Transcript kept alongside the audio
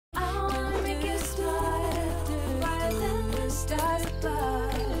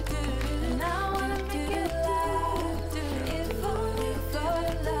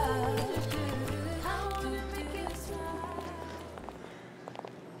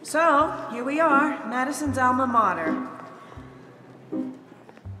So, here we are, Madison's alma mater.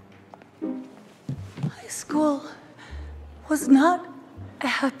 High school was not a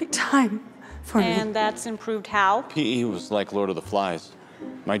happy time for me. And that's improved how? PE was like Lord of the Flies.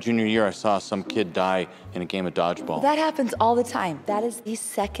 My junior year, I saw some kid die in a game of dodgeball. That happens all the time. That is the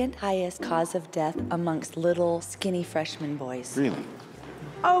second highest cause of death amongst little, skinny freshman boys. Really?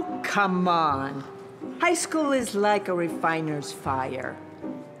 Oh, come on. High school is like a refiner's fire.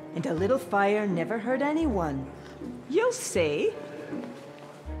 And a little fire never hurt anyone. You'll see.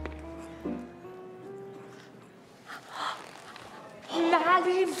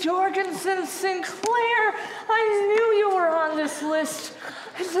 Maddie Jorgensen Sinclair, I knew you were on this list.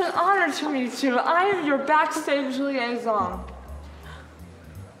 It's an honor to meet you. I am your backstage liaison.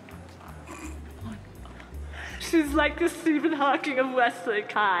 She's like the Stephen Hawking of Westlake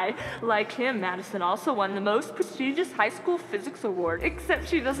High. Like him, Madison also won the most prestigious high school physics award, except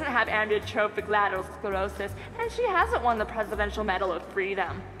she doesn't have amyotrophic lateral sclerosis, and she hasn't won the Presidential Medal of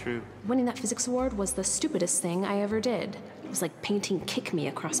Freedom. True. Winning that physics award was the stupidest thing I ever did. It was like painting "kick me"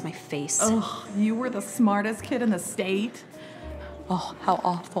 across my face. Oh, you were the smartest kid in the state. Oh, how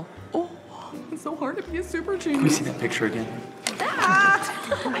awful. Oh, it's so hard to be a super genius. Can we see that picture again?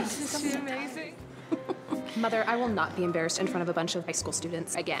 Isn't she amazing? Mother, I will not be embarrassed in front of a bunch of high school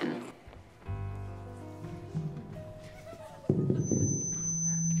students again.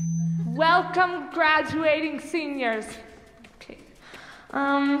 Welcome, graduating seniors. Okay.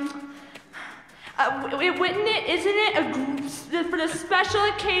 Isn't it for the special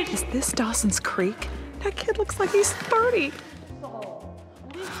occasion? Is this Dawson's Creek? That kid looks like he's 30.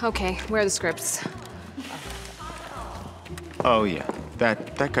 Okay, where are the scripts? Oh, yeah.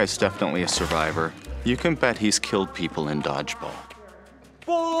 That guy's definitely a survivor. You can bet he's killed people in dodgeball.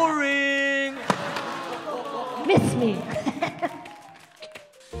 Boring! Miss me.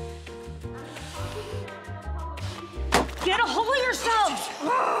 Get a hold of yourselves!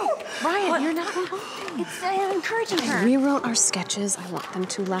 Ryan, you're not wrong. It's encouraging her. We wrote our sketches. I want them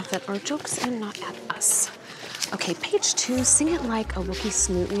to laugh at our jokes and not at us. Okay, page 2, sing it like a Wookiee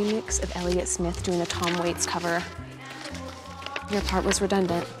Snoot remix of Elliott Smith doing the Tom Waits cover. Your part was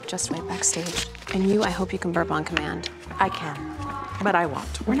redundant. Just wait backstage. And you, I hope you can burp on command. I can, but I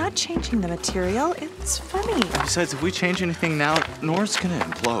won't. We're not changing the material. It's funny. Besides, if we change anything now, Nora's gonna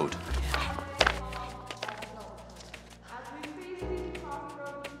implode.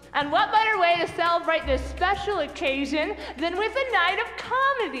 And what better way to celebrate this special occasion than with a night of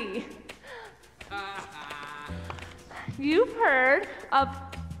comedy? You've heard of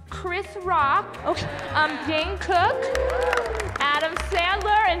Chris Rock, Dane Cook, Adam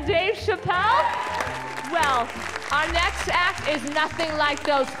Sandler, and Dave Chappelle? Well, our next act is nothing like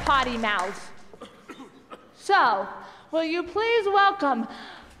those potty mouths. So, will you please welcome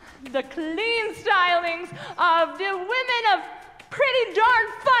the clean stylings of the women of Pretty Darn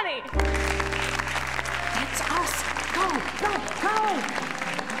Funny. It's us. Go.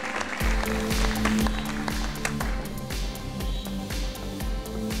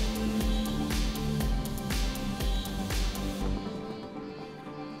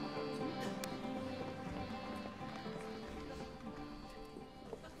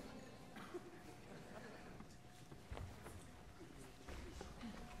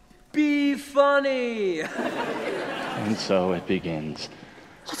 Be funny! And so it begins.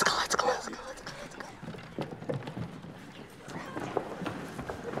 Let's go.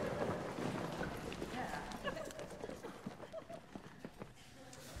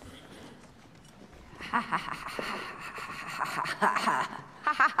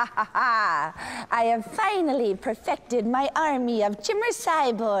 I have finally perfected my army of Jimmer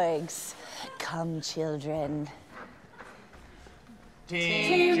cyborgs. Come, children.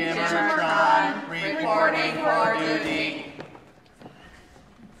 Team Jimmertron, reporting for duty.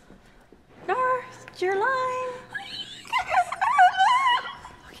 North, your line.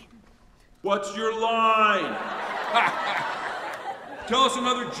 What's your line? Tell us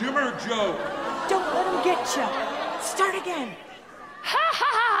another Jimmer joke. Don't let him get you. Start again.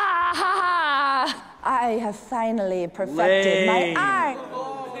 I have finally perfected my art.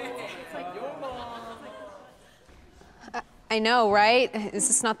 I know, right? Is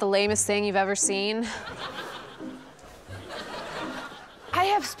this not the lamest thing you've ever seen? I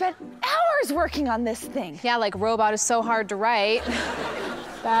have spent hours working on this thing. Yeah, like robot is so hard to write.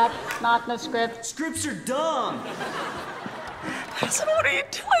 That's not the script. Scripts are dumb! Madison, what are you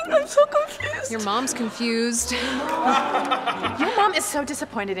doing? I'm so confused. Your mom's confused. Your mom is so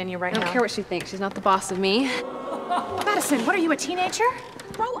disappointed in you right I now. don't care what she thinks. She's not the boss of me. Madison, what are you, a teenager?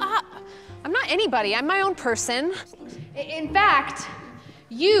 Grow up. I'm not anybody. I'm my own person. In fact,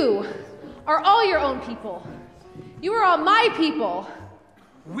 You are all your own people. You are all my people.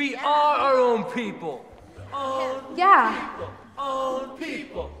 We are our own people. Yeah. Own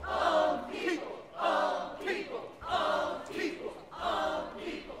people. Own people. Own people. Own people. Own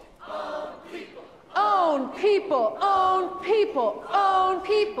people. Own people. Own people, own people, own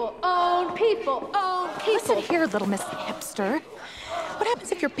people, own people, own people. Listen here, little Miss Hipster. What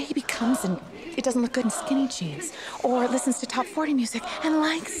happens if your baby comes and it doesn't look good in skinny jeans? Or listens to top 40 music and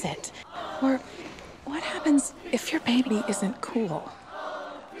likes it? Or what happens if your baby isn't cool?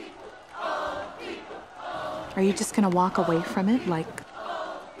 Are you just gonna walk away from it like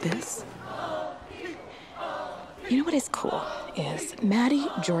this? You know what is cool is Maddie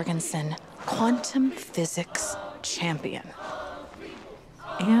Jorgensen, quantum physics champion.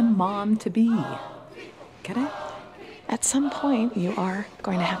 And mom to be. Get it? At some point, you are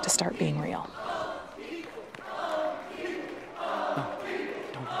going to have to start being real.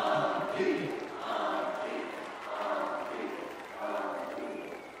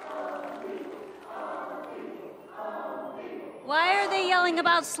 Why are they yelling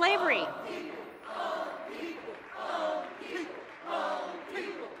about slavery?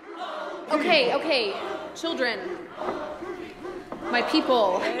 Okay, children. My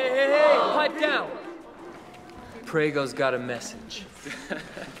people. Hey, pipe down. Prago's got a message.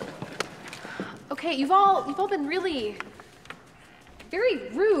 Okay, you've all been really very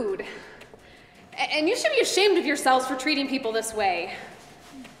rude. And you should be ashamed of yourselves for treating people this way.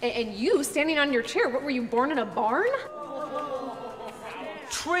 And you standing on your chair, what were you, born in a barn?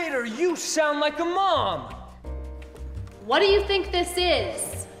 Traitor, you sound like a mom. What do you think this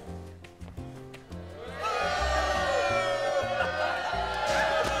is?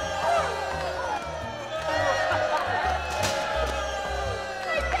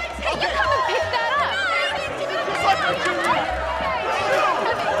 Hey, you come and pick that up.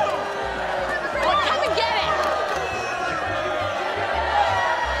 Come and get it.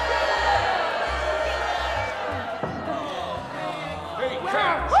 Hey,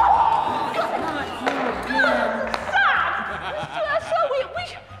 cats! So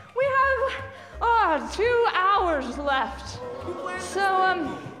we have 2 hours left. So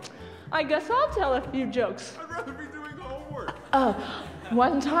I guess I'll tell a few jokes. I'd rather be doing homework.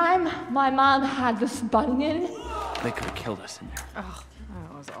 One time my mom had this bunion. They could have killed us in there. Oh,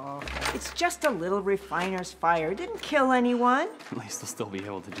 that was awful. It's just a little refiner's fire. It didn't kill anyone. At least they'll still be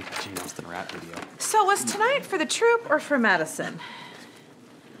able to do the Jane Austen rap video. So was tonight for the troupe or for Madison?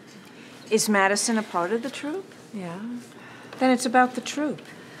 Is Madison a part of the troupe? Yeah. Then it's about the troupe.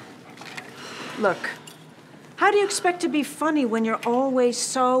 Look, how do you expect to be funny when you're always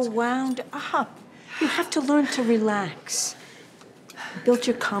so wound up? You have to learn to relax. Build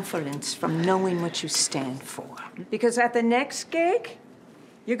your confidence from knowing what you stand for. Because at the next gig,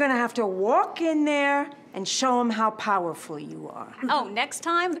 you're gonna have to walk in there and show them how powerful you are. Oh, next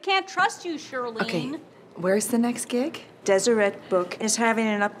time? We can't trust you, Shirlene. Okay, where's the next gig? Deseret Book is having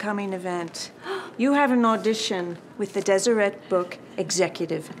an upcoming event. You have an audition with the Deseret Book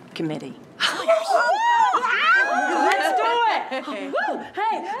Executive Committee. Let's do it!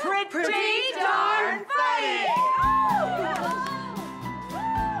 Hey, pretty darn funny!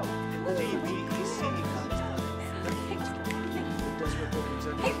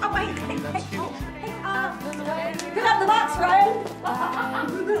 Pick up the box, Ryan.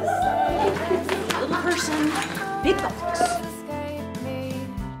 Little person, big box.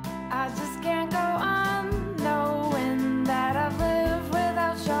 I just can't go on knowing that I've lived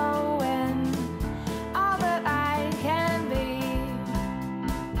without showing all that I can be.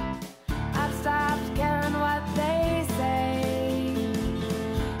 I've stopped caring what they say.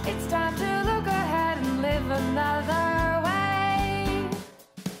 It's time to look ahead and live another way.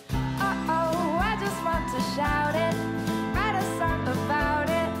 Uh-oh, I just want to shout it, write a song about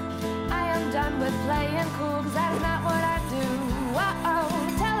it. I am done with playing cool, 'cause that's not what I do. Uh-oh,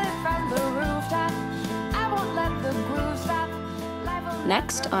 tell it from the rooftop. I won't let the groove stop.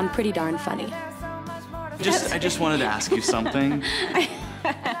 Next on Pretty Darn Funny. I just wanted to ask you something.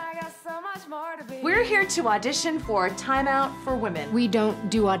 We're here to audition for Time Out for Women. We don't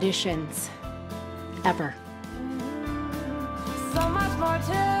do auditions. Ever.